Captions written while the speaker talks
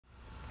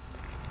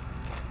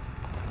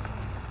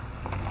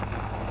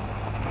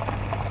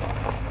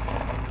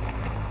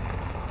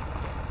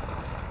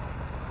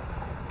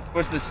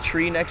was this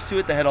tree next to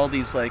it that had all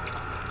these like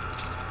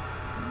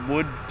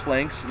wood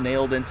planks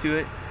nailed into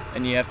it,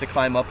 and you have to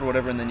climb up or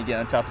whatever, and then you get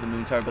on top of the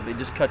moon tower. But they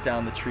just cut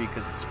down the tree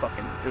because it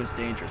was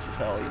dangerous as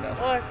hell, you know.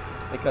 What?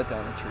 They cut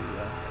down the tree.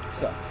 Yeah, it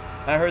sucks.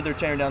 I heard they're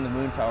tearing down the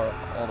moon tower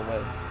all the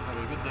way.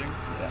 Probably a good thing.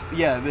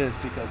 Yeah, it is,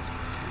 because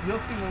you'll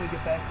see when we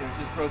get back there.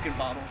 Just broken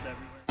bottles everywhere.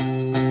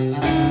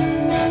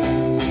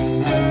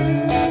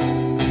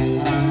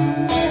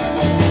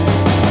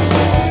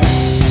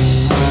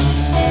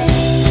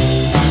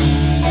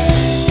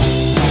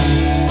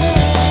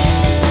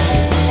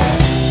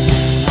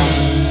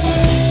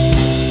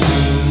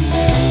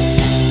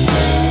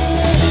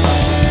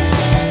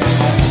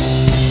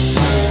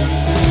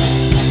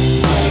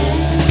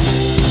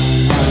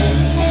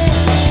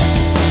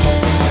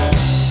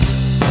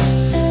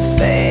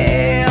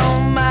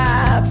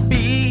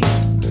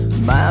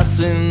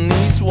 In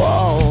these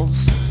walls,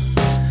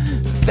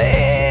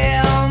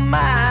 there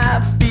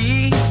might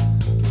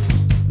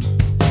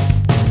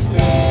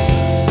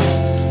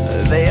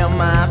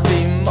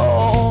be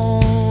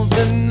more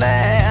than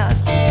that,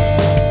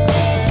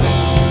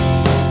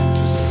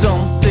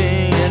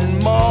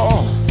 something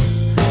more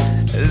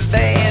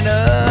than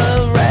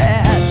a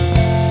rat.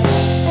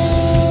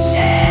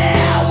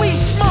 Yeah, we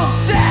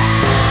smoked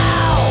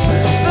out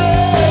the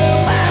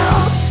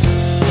mouse,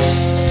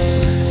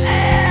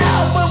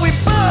 yeah, but we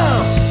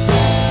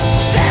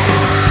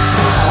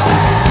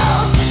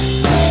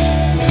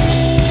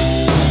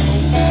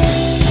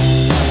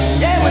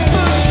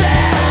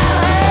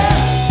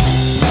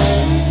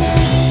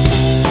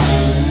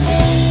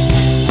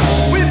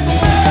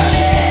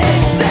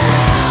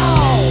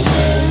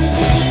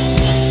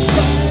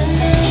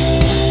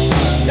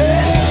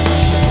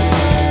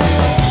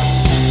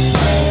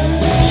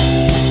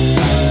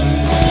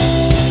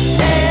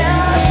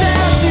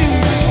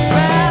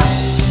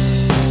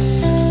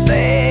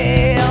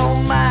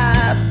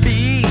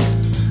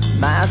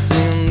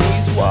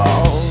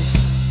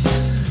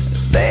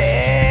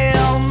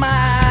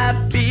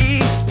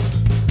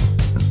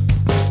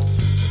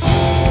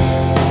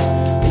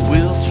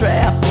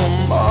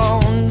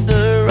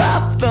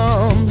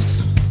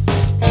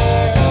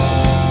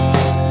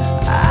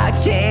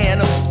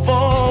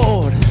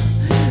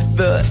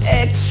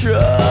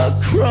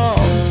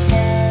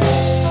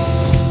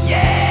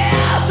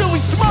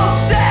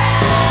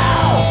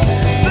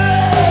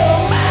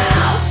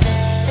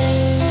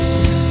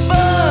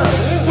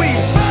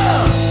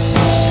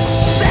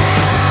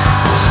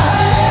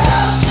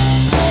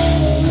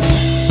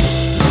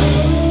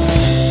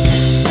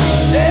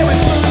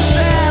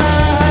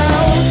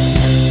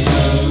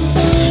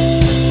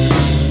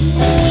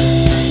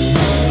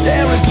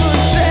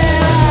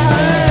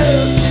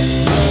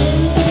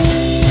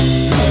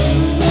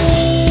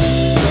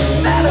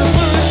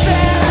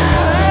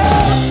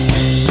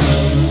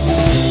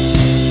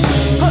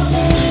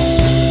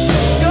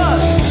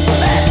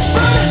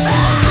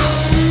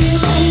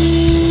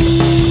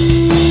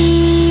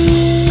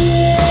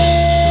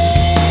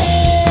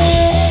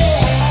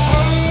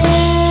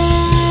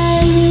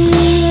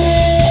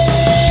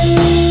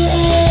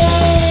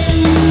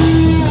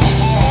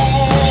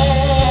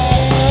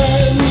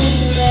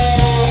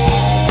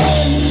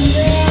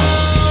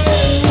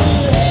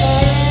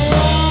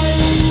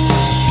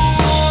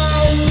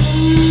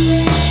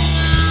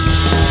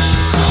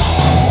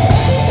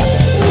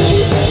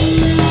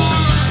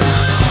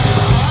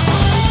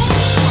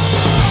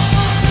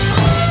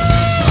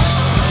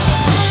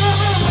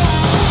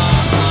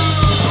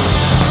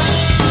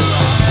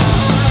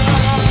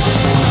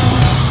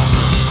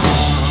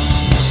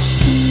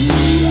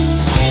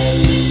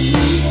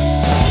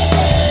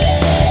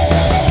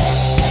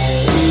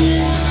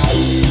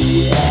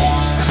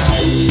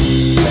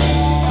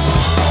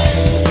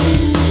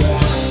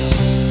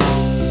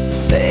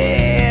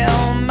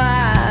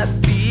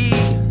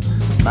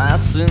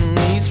in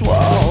these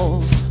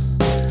walls,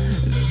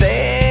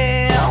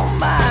 there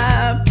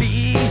might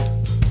be.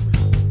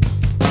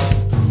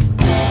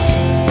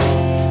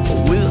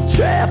 We'll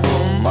trap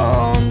them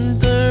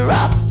under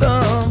our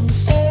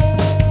thumbs.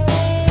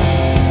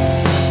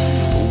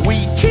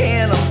 We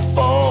can't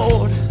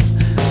afford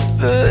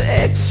the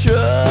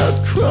extra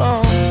crumbs.